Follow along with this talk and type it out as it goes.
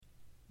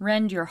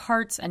Rend your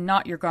hearts and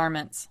not your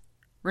garments.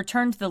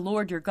 Return to the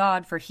Lord your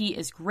God, for he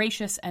is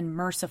gracious and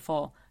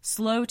merciful,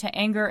 slow to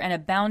anger and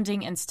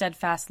abounding in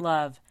steadfast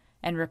love,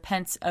 and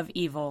repents of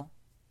evil.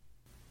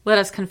 Let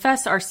us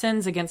confess our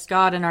sins against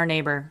God and our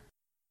neighbor.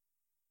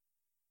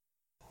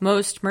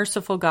 Most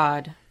merciful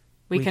God,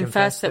 we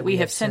confess that we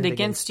have sinned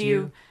against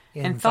you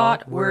in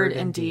thought, word,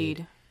 and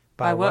deed,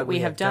 by what we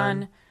have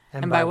done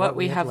and by what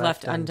we have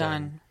left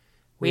undone.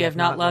 We have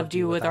not loved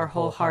you with our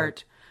whole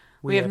heart.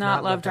 We have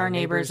not loved our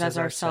neighbors as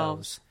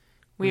ourselves.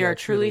 We are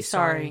truly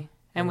sorry,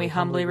 and we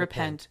humbly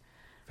repent.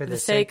 For the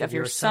sake of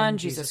your Son,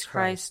 Jesus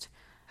Christ,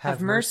 have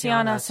mercy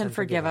on us and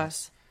forgive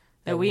us,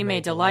 that we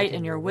may delight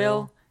in your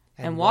will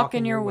and walk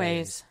in your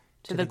ways,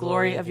 to the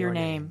glory of your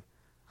name.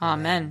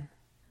 Amen.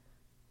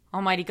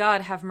 Almighty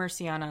God, have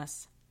mercy on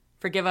us.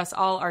 Forgive us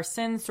all our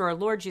sins through our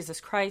Lord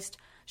Jesus Christ.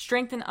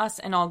 Strengthen us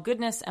in all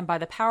goodness, and by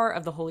the power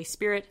of the Holy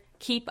Spirit,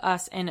 keep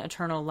us in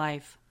eternal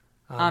life.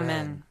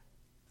 Amen.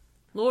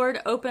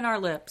 Lord, open our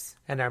lips,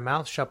 and our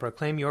mouth shall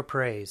proclaim your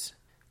praise.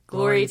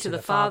 Glory to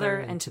the Father,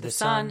 and to the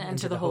Son, and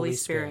to the Holy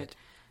Spirit,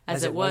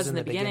 as it was in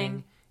the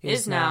beginning,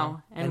 is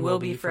now, and will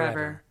be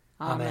forever.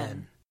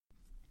 Amen.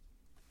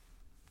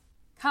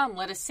 Come,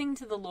 let us sing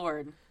to the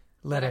Lord.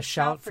 Let us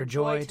shout for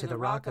joy to the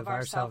rock of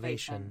our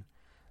salvation.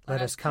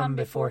 Let us come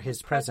before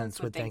his presence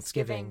with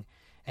thanksgiving,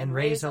 and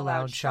raise a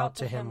loud shout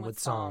to him with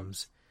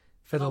psalms.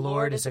 For the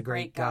Lord is a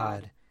great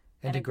God,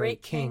 and a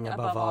great King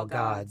above all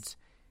gods.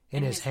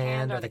 In his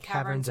hand are the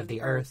caverns of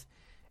the earth,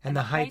 and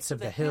the heights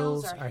of the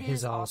hills are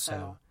his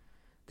also.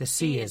 The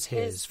sea is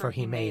his, for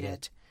he made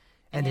it,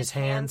 and his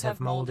hands have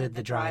molded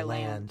the dry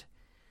land.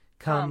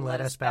 Come,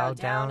 let us bow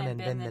down and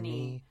bend the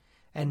knee,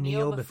 and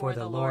kneel before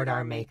the Lord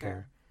our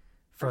Maker.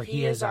 For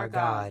he is our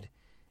God,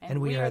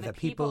 and we are the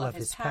people of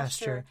his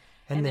pasture,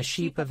 and the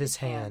sheep of his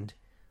hand.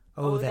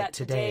 O that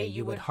today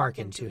you would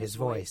hearken to his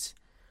voice.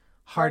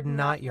 Harden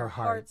not your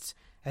hearts,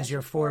 as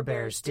your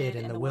forebears did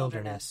in the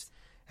wilderness,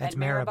 at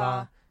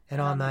Meribah, and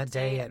on that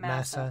day at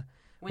Massah,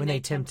 when they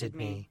tempted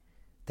me.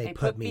 They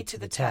put me to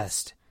the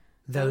test,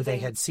 though they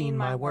had seen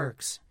my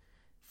works.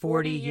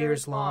 40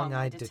 years long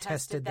I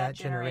detested that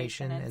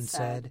generation, and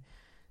said,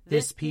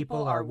 This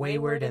people are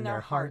wayward in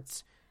their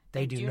hearts,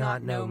 they do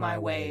not know my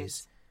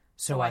ways.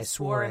 So I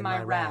swore in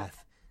my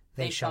wrath,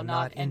 they shall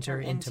not enter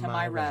into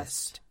my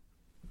rest.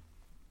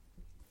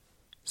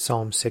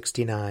 Psalm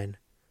 69.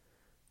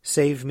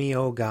 Save me,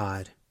 O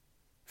God,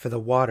 for the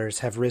waters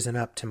have risen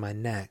up to my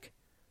neck.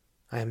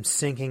 I am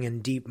sinking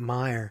in deep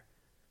mire,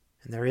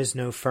 and there is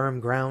no firm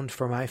ground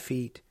for my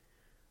feet.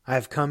 I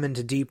have come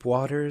into deep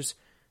waters,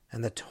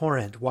 and the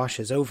torrent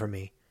washes over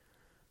me.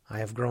 I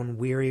have grown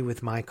weary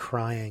with my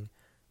crying.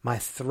 My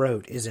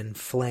throat is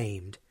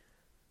inflamed.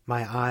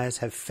 My eyes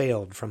have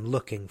failed from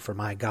looking for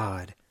my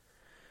God.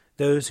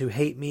 Those who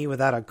hate me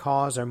without a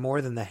cause are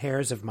more than the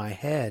hairs of my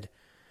head.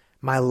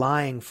 My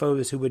lying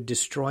foes who would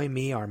destroy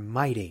me are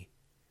mighty.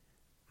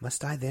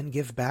 Must I then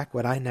give back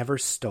what I never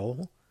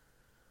stole?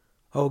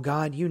 O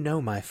God, you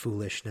know my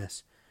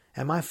foolishness,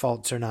 and my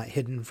faults are not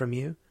hidden from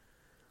you.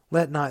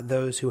 Let not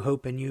those who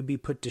hope in you be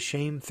put to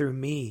shame through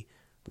me,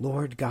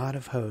 Lord God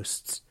of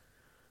hosts.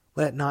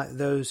 Let not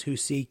those who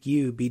seek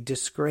you be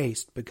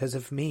disgraced because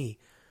of me,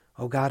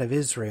 O God of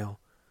Israel.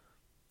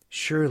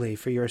 Surely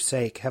for your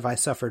sake have I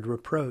suffered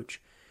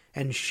reproach,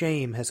 and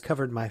shame has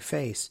covered my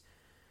face.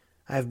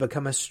 I have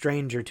become a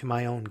stranger to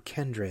my own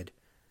kindred,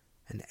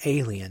 an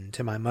alien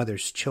to my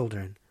mother's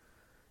children.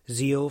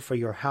 Zeal for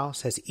your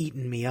house has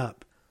eaten me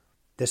up.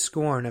 The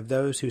scorn of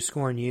those who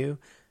scorn you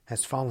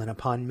has fallen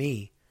upon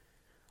me.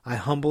 I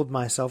humbled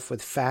myself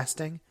with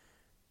fasting,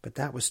 but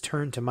that was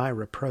turned to my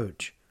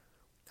reproach.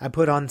 I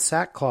put on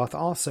sackcloth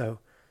also,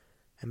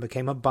 and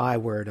became a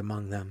byword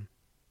among them.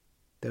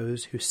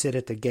 Those who sit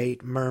at the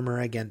gate murmur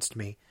against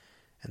me,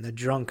 and the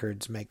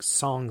drunkards make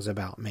songs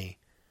about me.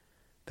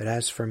 But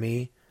as for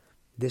me,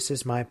 this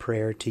is my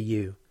prayer to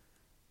you,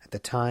 at the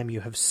time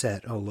you have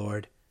set, O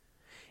Lord.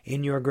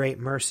 In your great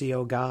mercy,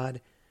 O God,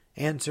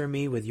 answer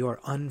me with your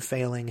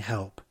unfailing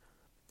help.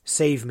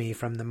 Save me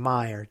from the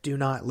mire, do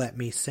not let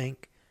me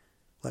sink.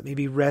 Let me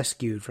be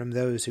rescued from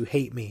those who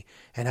hate me,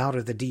 and out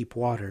of the deep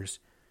waters.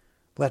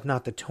 Let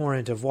not the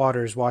torrent of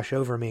waters wash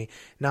over me,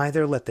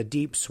 neither let the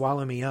deep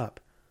swallow me up.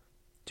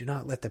 Do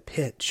not let the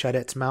pit shut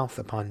its mouth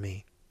upon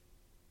me.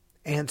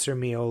 Answer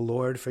me, O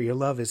Lord, for your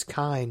love is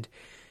kind.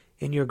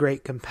 In your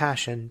great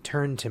compassion,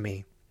 turn to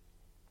me.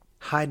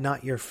 Hide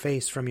not your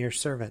face from your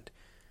servant.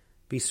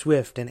 Be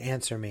swift and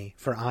answer me,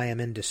 for I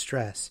am in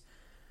distress.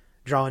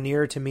 Draw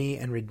near to me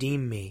and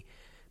redeem me.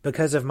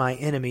 Because of my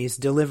enemies,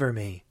 deliver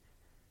me.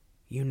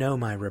 You know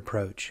my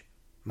reproach,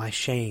 my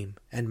shame,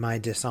 and my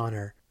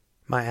dishonor.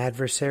 My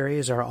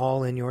adversaries are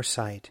all in your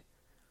sight.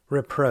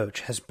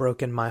 Reproach has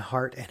broken my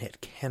heart, and it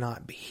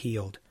cannot be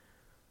healed.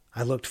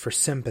 I looked for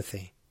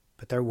sympathy,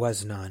 but there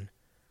was none.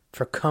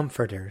 For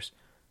comforters,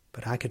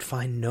 but I could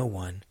find no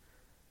one.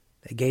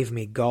 They gave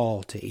me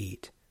gall to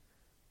eat,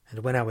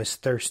 and when I was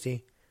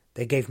thirsty,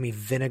 they gave me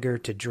vinegar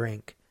to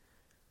drink.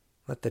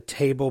 Let the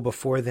table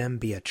before them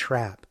be a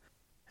trap,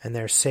 and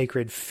their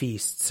sacred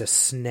feasts a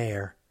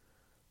snare.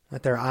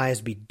 Let their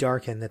eyes be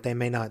darkened that they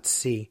may not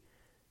see,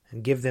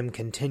 and give them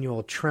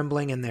continual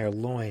trembling in their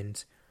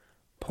loins.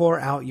 Pour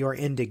out your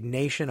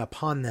indignation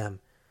upon them,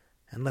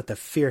 and let the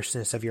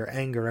fierceness of your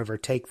anger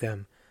overtake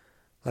them.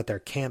 Let their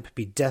camp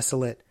be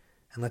desolate,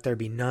 and let there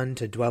be none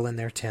to dwell in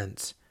their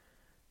tents.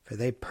 For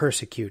they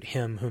persecute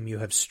him whom you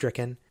have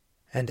stricken,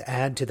 and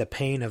add to the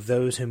pain of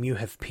those whom you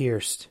have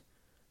pierced.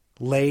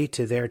 Lay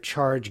to their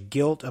charge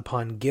guilt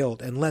upon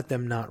guilt, and let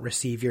them not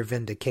receive your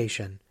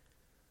vindication.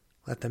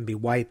 Let them be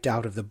wiped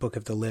out of the book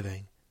of the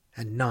living,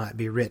 and not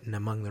be written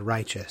among the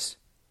righteous.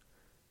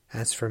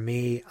 As for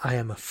me, I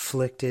am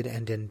afflicted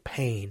and in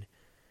pain.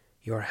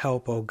 Your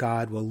help, O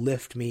God, will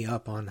lift me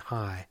up on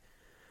high.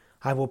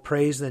 I will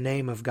praise the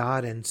name of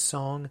God in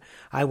song.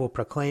 I will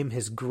proclaim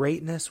his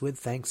greatness with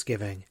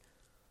thanksgiving.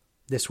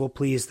 This will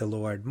please the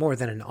Lord more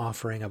than an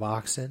offering of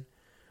oxen,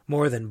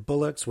 more than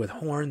bullocks with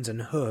horns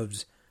and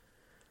hooves.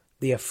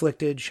 The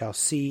afflicted shall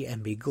see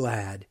and be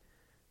glad.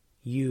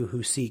 You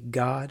who seek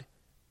God,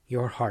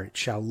 your heart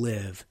shall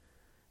live.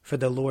 For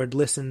the Lord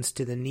listens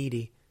to the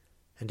needy,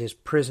 and his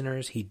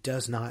prisoners he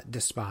does not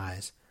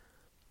despise.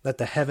 Let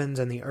the heavens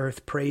and the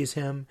earth praise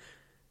him,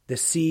 the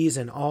seas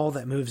and all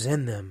that moves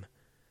in them.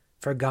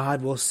 For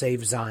God will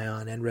save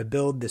Zion and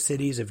rebuild the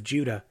cities of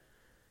Judah.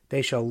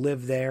 They shall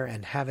live there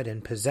and have it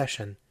in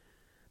possession.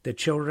 The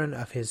children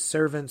of his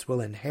servants will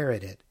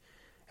inherit it,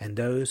 and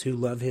those who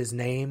love his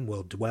name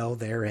will dwell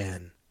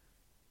therein.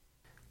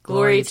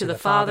 Glory to the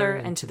Father,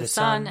 and to the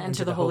Son, and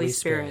to the Holy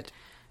Spirit,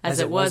 as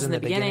it was in the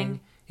beginning,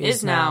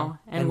 is now,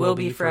 and will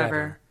be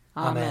forever.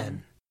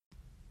 Amen.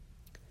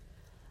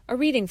 A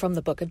reading from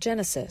the book of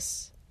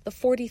Genesis, the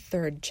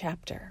 43rd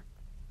chapter.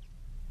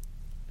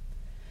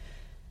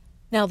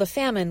 Now the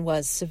famine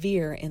was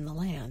severe in the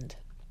land.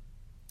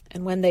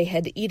 And when they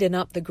had eaten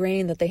up the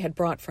grain that they had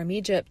brought from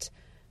Egypt,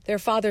 their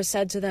father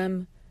said to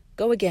them,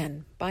 Go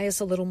again, buy us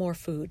a little more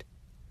food.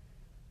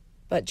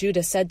 But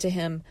Judah said to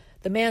him,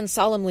 The man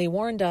solemnly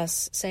warned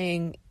us,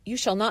 saying, You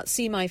shall not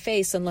see my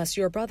face unless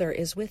your brother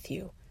is with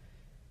you.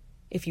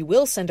 If you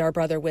will send our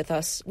brother with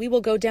us, we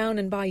will go down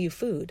and buy you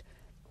food.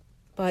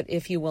 But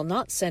if you will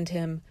not send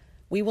him,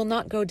 we will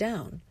not go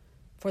down.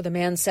 For the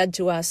man said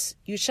to us,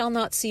 You shall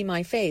not see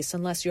my face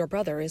unless your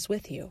brother is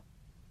with you.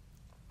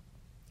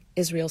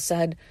 Israel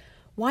said,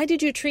 Why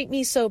did you treat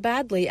me so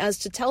badly as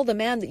to tell the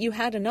man that you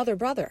had another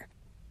brother?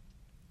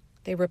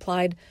 They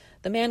replied,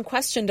 The man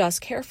questioned us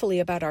carefully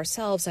about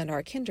ourselves and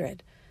our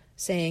kindred,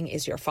 saying,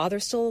 Is your father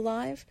still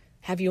alive?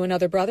 Have you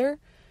another brother?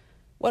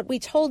 What we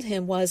told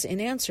him was in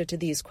answer to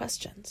these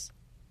questions.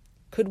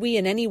 Could we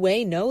in any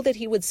way know that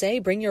he would say,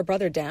 Bring your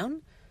brother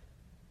down?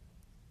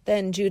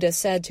 Then Judah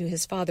said to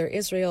his father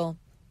Israel,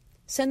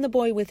 Send the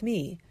boy with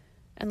me,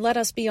 and let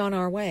us be on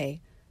our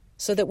way,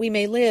 so that we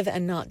may live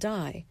and not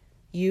die,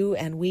 you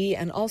and we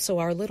and also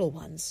our little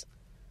ones.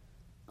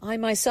 I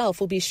myself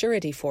will be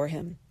surety for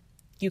him.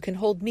 You can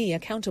hold me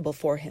accountable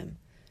for him.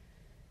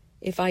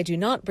 If I do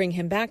not bring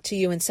him back to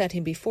you and set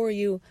him before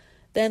you,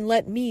 then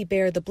let me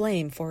bear the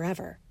blame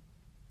forever.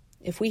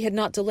 If we had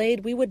not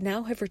delayed, we would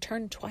now have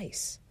returned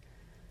twice.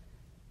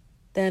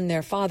 Then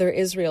their father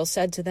Israel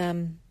said to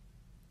them,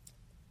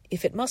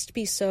 If it must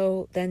be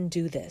so, then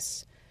do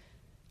this.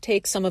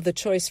 Take some of the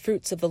choice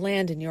fruits of the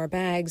land in your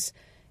bags,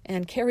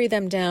 and carry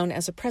them down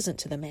as a present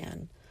to the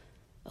man,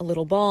 a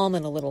little balm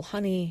and a little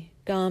honey,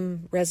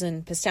 gum,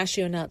 resin,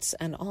 pistachio nuts,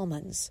 and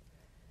almonds.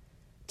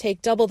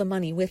 Take double the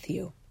money with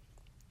you.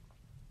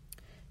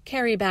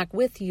 Carry back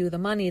with you the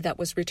money that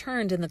was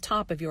returned in the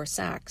top of your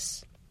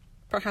sacks.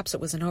 Perhaps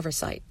it was an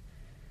oversight.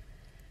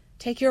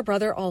 Take your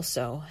brother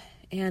also,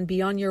 and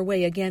be on your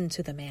way again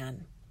to the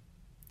man.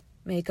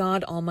 May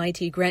God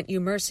Almighty grant you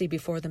mercy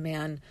before the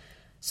man,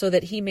 so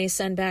that he may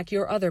send back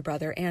your other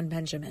brother and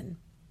Benjamin.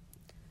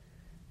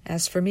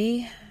 As for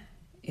me,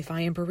 if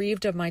I am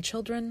bereaved of my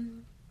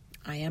children,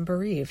 I am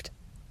bereaved.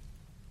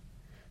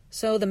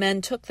 So the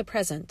men took the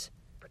present,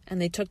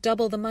 and they took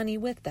double the money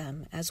with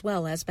them, as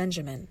well as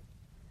Benjamin.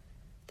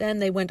 Then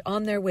they went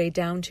on their way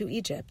down to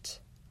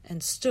Egypt,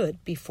 and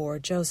stood before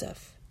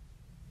Joseph.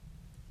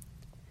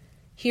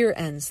 Here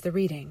ends the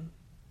reading.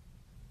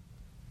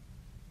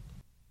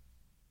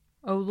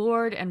 O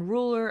Lord and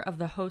ruler of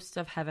the hosts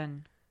of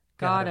heaven,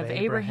 God of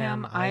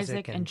Abraham,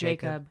 Isaac, and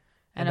Jacob,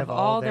 and of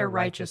all their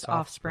righteous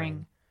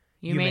offspring,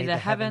 you made the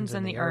heavens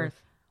and the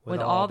earth,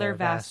 with all their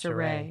vast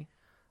array.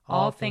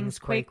 All things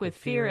quake with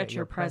fear at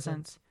your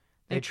presence.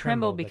 They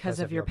tremble because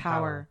of your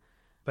power.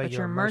 But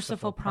your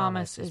merciful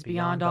promise is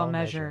beyond all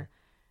measure.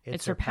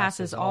 It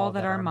surpasses all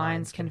that our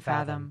minds can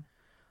fathom.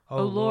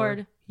 O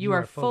Lord, you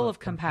are full of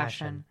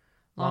compassion,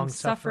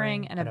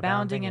 long-suffering and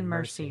abounding in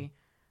mercy.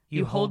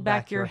 You hold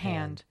back your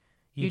hand.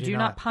 You do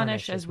not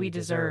punish as we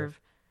deserve.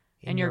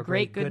 In your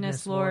great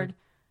goodness, Lord,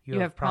 you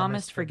have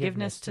promised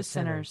forgiveness to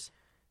sinners,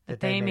 that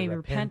they may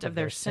repent of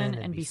their sin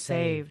and be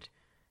saved.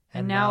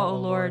 And now, O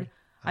Lord,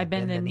 I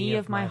bend the knee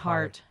of my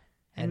heart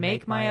and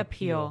make my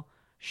appeal,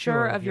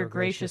 sure of your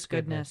gracious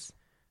goodness.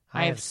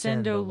 I have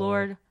sinned, O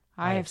Lord,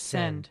 I have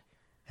sinned,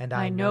 and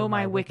I know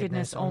my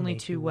wickedness only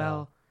too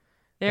well.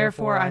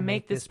 Therefore I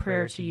make this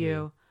prayer to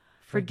you.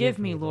 Forgive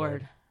me,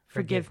 Lord,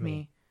 forgive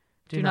me.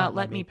 Do not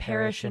let me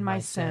perish in my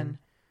sin,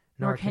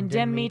 nor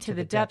condemn me to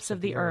the depths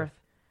of the earth.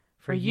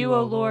 For you,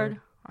 O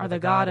Lord, are the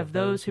God of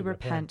those who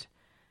repent,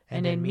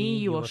 and in me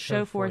you will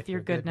show forth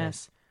your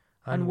goodness.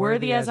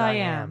 Unworthy as I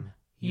am,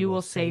 you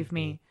will save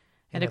me,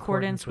 in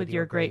accordance with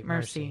your great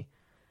mercy.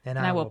 And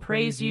I will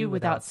praise you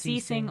without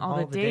ceasing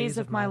all the days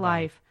of my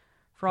life.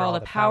 For all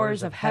the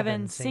powers of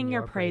heaven sing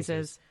your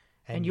praises,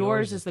 and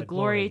yours is the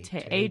glory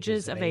to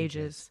ages of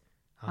ages.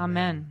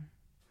 Amen.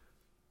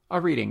 A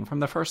reading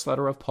from the first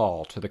letter of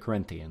Paul to the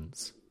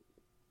Corinthians.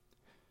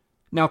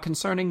 Now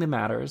concerning the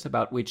matters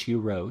about which you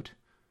wrote,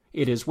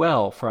 it is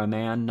well for a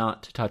man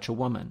not to touch a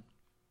woman.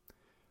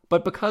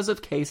 But because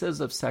of cases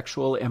of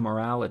sexual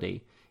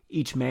immorality,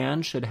 each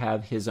man should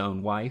have his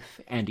own wife,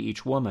 and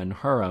each woman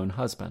her own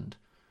husband.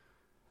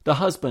 The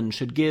husband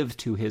should give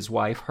to his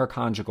wife her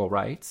conjugal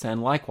rights,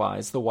 and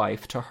likewise the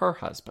wife to her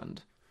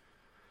husband.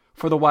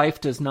 For the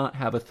wife does not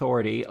have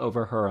authority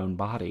over her own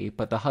body,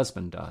 but the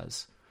husband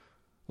does.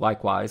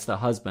 Likewise, the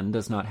husband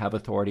does not have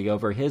authority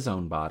over his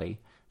own body,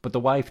 but the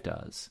wife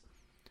does.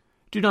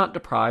 Do not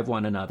deprive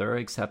one another,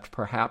 except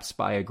perhaps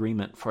by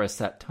agreement for a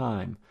set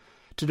time,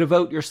 to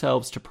devote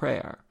yourselves to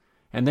prayer,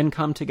 and then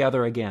come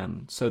together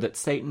again, so that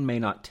Satan may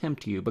not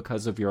tempt you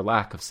because of your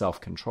lack of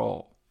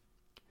self-control.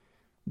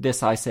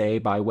 This I say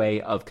by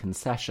way of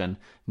concession,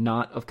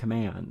 not of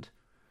command.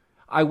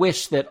 I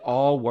wish that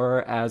all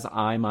were as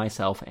I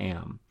myself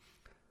am.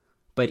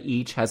 But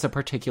each has a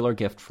particular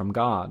gift from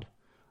God,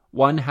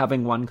 one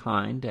having one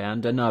kind,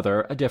 and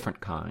another a different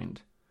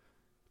kind.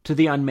 To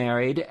the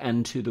unmarried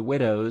and to the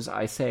widows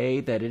I say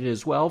that it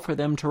is well for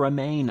them to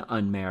remain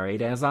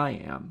unmarried as I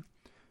am.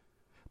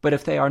 But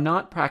if they are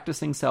not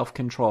practicing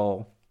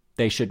self-control,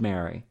 they should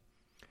marry,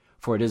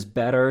 for it is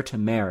better to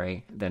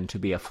marry than to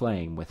be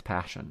aflame with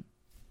passion.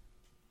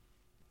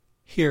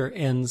 Here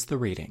ends the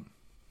reading.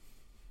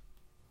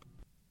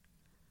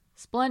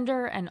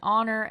 Splendor and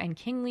honor and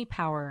kingly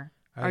power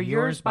are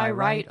yours by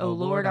right, O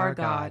Lord our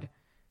God.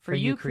 For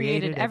you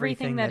created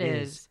everything that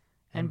is,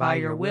 and by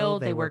your will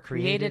they were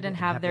created and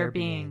have their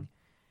being.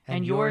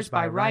 And yours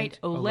by right,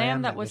 O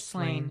Lamb that was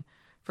slain,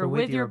 for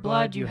with your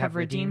blood you have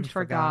redeemed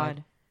for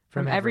God,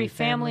 from every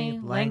family,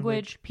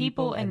 language,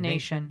 people, and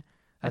nation,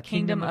 a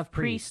kingdom of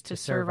priests to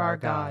serve our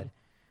God.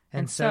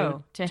 And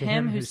so, to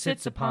him who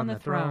sits upon the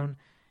throne,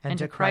 and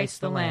to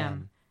Christ the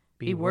Lamb,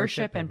 be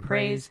worship and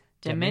praise,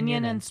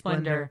 dominion and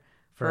splendor,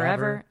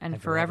 forever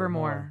and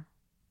forevermore.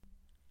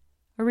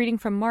 A reading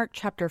from Mark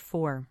chapter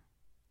 4.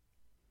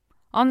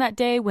 On that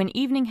day, when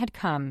evening had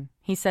come,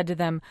 he said to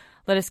them,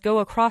 "Let us go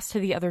across to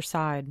the other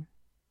side."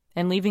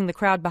 And leaving the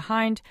crowd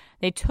behind,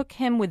 they took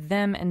him with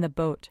them in the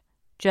boat,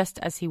 just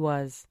as he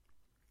was.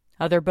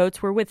 Other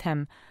boats were with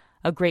him.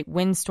 A great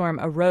windstorm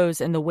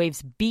arose, and the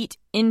waves beat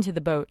into the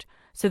boat,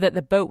 so that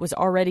the boat was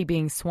already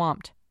being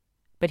swamped.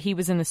 But he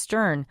was in the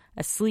stern,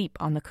 asleep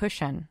on the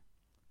cushion.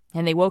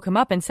 And they woke him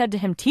up and said to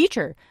him,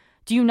 "Teacher,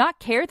 do you not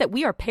care that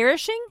we are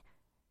perishing?"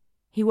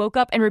 He woke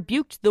up and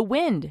rebuked the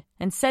wind,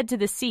 and said to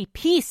the sea,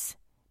 "Peace,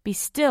 be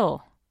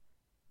still."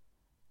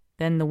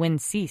 Then the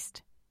wind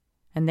ceased,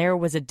 and there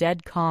was a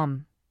dead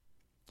calm.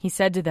 He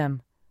said to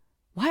them,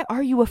 "Why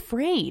are you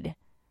afraid?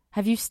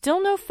 Have you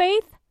still no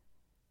faith?"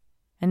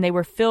 And they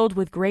were filled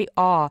with great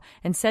awe,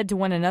 and said to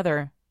one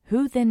another,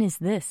 "Who then is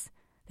this,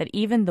 that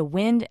even the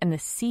wind and the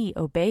sea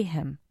obey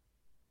him?"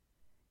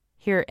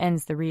 Here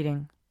ends the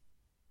reading.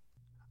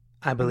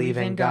 I believe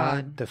in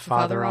God, the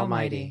Father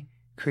Almighty,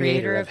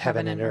 creator of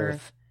heaven and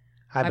earth.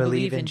 I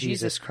believe in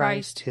Jesus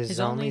Christ, his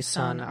only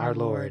Son, our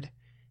Lord.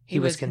 He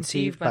was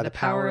conceived by the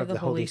power of the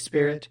Holy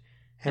Spirit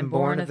and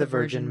born of the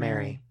Virgin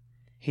Mary.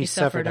 He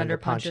suffered under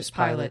Pontius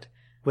Pilate,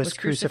 was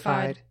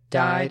crucified,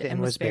 died, and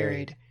was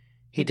buried.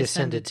 He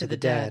descended to the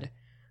dead.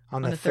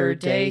 On the third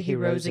day he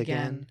rose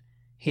again.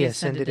 He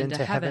ascended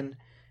into heaven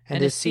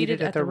and is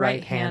seated at the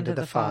right hand of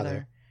the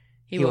Father.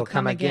 He will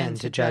come again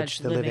to judge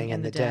the living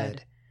and the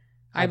dead.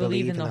 I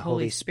believe in the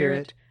Holy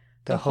Spirit,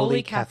 the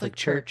Holy Catholic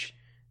Church,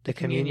 the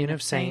communion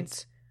of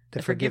saints,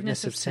 the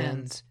forgiveness of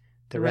sins,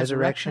 the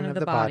resurrection of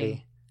the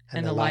body,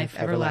 and the life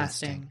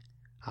everlasting.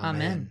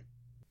 Amen.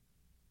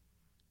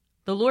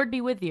 The Lord be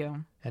with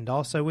you. And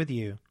also with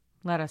you.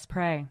 Let us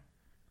pray.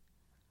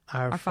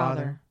 Our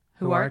Father,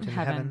 who art in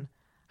heaven,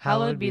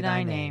 hallowed be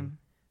thy name.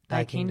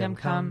 Thy kingdom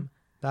come,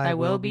 thy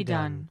will be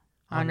done,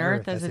 on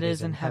earth as it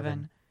is in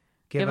heaven.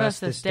 Give us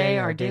this day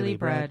our daily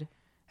bread,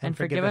 and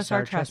forgive us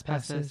our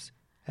trespasses,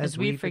 as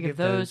we forgive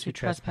those who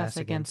trespass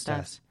against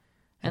us.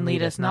 And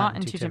lead us not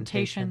into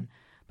temptation,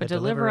 but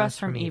deliver us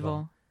from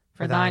evil.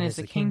 For thine is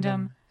the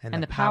kingdom,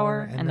 and the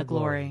power, and the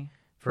glory,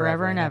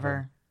 forever and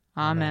ever.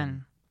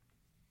 Amen.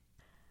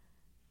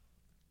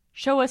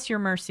 Show us your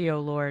mercy, O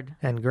Lord.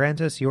 And grant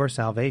us your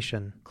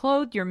salvation.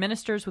 Clothe your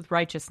ministers with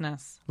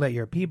righteousness. Let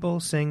your people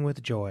sing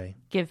with joy.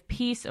 Give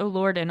peace, O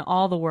Lord, in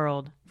all the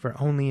world. For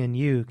only in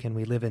you can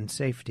we live in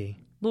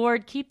safety.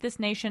 Lord, keep this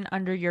nation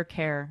under your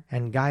care.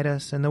 And guide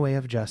us in the way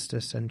of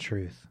justice and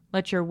truth.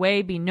 Let your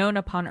way be known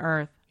upon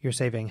earth. Your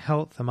saving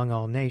health among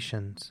all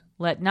nations.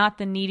 Let not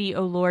the needy,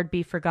 O Lord,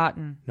 be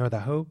forgotten. Nor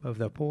the hope of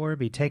the poor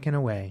be taken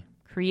away.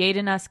 Create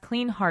in us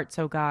clean hearts,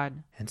 O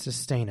God. And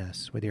sustain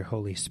us with your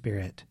Holy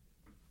Spirit.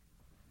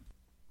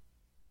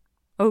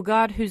 O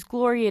God, whose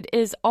glory it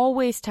is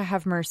always to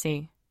have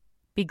mercy,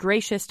 be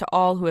gracious to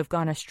all who have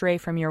gone astray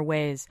from your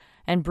ways,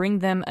 and bring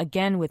them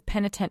again with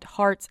penitent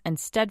hearts and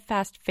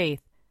steadfast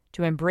faith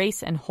to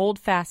embrace and hold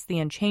fast the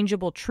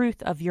unchangeable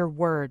truth of your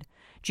word,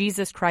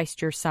 Jesus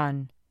Christ your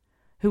Son,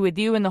 who with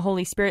you and the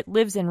Holy Spirit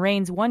lives and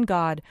reigns one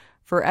God,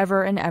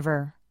 forever and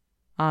ever.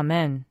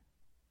 Amen.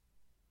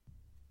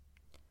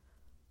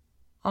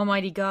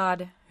 Almighty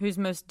God, whose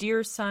most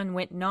dear Son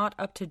went not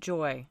up to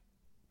joy,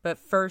 but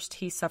first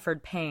he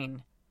suffered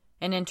pain,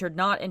 and entered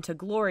not into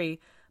glory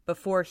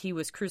before he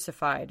was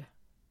crucified,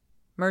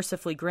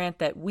 mercifully grant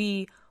that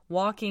we,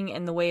 walking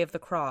in the way of the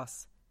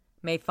cross,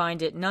 may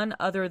find it none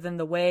other than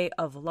the way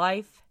of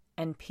life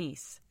and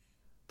peace.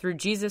 Through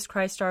Jesus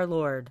Christ our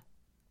Lord.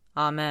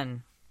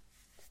 Amen.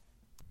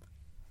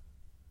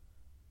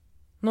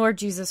 Lord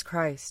Jesus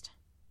Christ,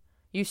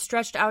 you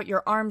stretched out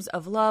your arms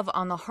of love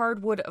on the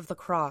hard wood of the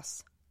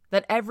cross,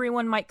 that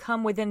everyone might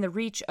come within the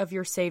reach of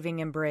your saving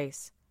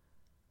embrace.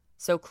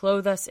 So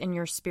clothe us in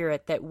your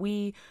Spirit, that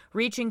we,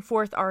 reaching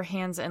forth our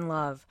hands in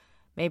love,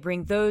 may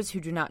bring those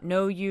who do not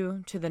know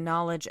you to the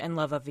knowledge and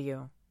love of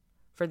you.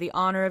 For the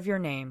honor of your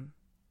name.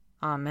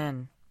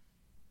 Amen.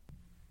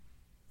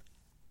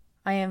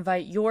 I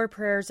invite your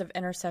prayers of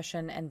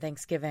intercession and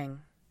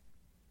thanksgiving.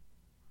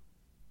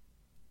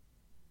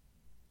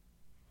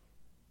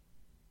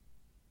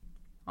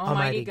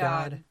 Almighty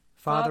God,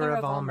 Father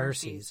of all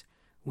mercies,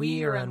 we,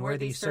 your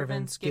unworthy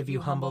servants, give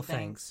you humble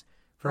thanks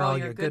for all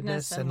your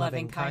goodness and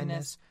loving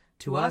kindness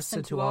to us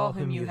and to all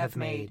whom you have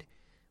made.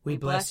 We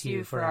bless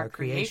you for our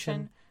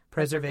creation,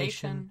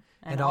 preservation,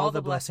 and all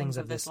the blessings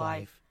of this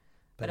life,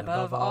 but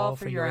above all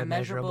for your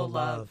immeasurable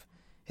love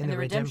in the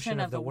redemption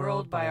of the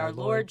world by our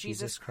Lord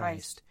Jesus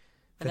Christ,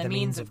 for the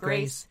means of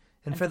grace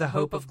and for the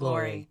hope of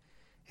glory.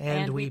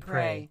 And we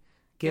pray,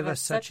 give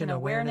us such an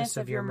awareness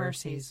of your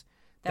mercies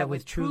that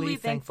with truly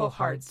thankful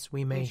hearts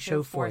we may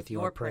show forth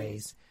your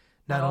praise,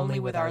 not only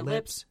with our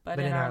lips but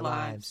in our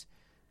lives,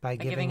 by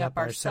giving up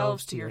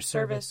ourselves to your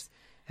service,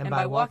 and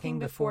by walking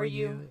before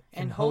you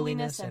in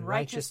holiness and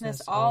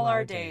righteousness all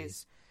our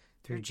days,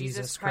 through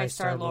Jesus Christ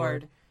our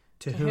Lord,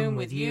 to whom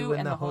with you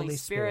and the Holy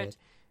Spirit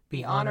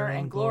be honor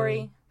and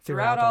glory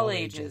throughout all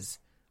ages.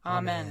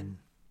 Amen.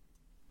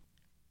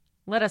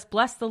 Let us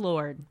bless the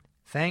Lord.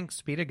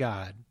 Thanks be to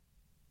God.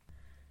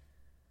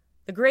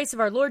 The grace of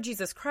our Lord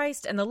Jesus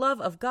Christ and the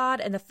love of God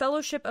and the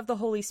fellowship of the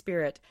Holy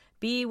Spirit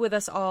be with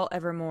us all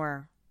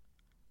evermore.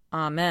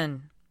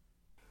 Amen.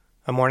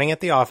 A Morning at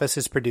the Office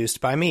is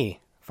produced by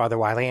me, Father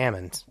Wiley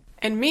Ammons.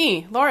 And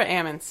me, Laura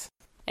Ammons.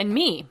 And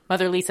me,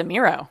 Mother Lisa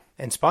Meirow.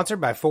 And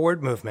sponsored by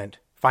Forward Movement.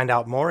 Find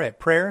out more at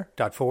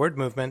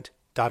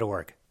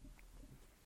prayer.forwardmovement.org.